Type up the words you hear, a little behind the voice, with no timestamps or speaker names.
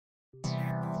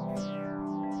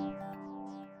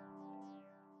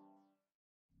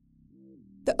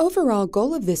overall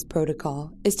goal of this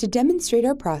protocol is to demonstrate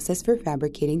our process for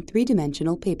fabricating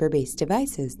three-dimensional paper-based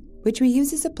devices, which we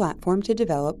use as a platform to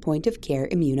develop point-of-care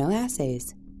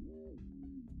immunoassays.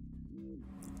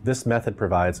 This method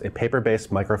provides a paper-based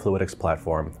microfluidics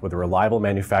platform with a reliable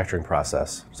manufacturing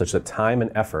process such that time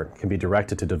and effort can be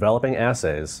directed to developing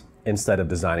assays instead of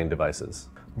designing devices.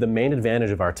 The main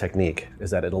advantage of our technique is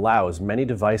that it allows many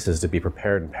devices to be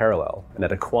prepared in parallel and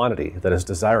at a quantity that is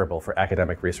desirable for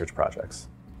academic research projects.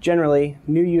 Generally,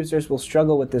 new users will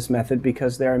struggle with this method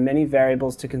because there are many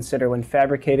variables to consider when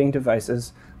fabricating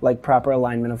devices, like proper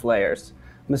alignment of layers.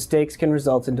 Mistakes can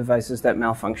result in devices that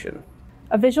malfunction.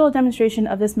 A visual demonstration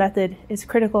of this method is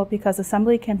critical because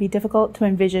assembly can be difficult to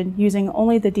envision using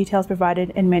only the details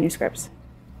provided in manuscripts.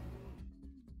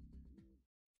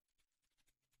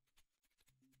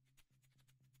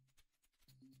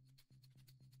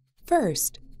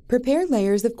 First, prepare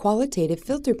layers of qualitative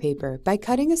filter paper by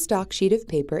cutting a stock sheet of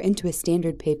paper into a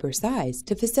standard paper size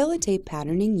to facilitate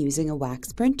patterning using a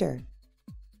wax printer.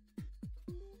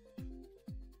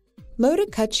 Load a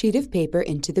cut sheet of paper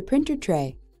into the printer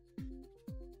tray.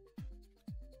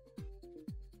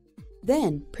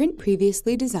 Then, print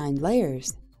previously designed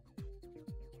layers.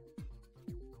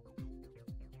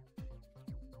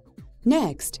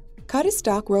 Next, cut a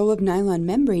stock roll of nylon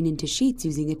membrane into sheets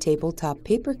using a tabletop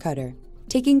paper cutter,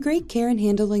 taking great care in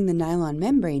handling the nylon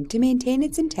membrane to maintain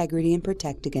its integrity and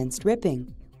protect against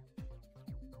ripping.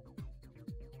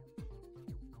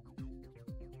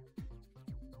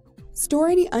 Store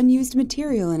any unused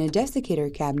material in a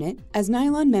desiccator cabinet, as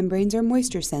nylon membranes are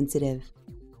moisture sensitive.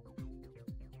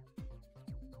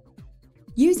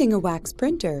 Using a wax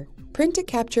printer, print a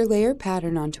capture layer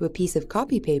pattern onto a piece of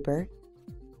copy paper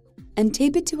and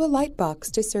tape it to a light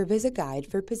box to serve as a guide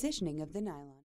for positioning of the nylon.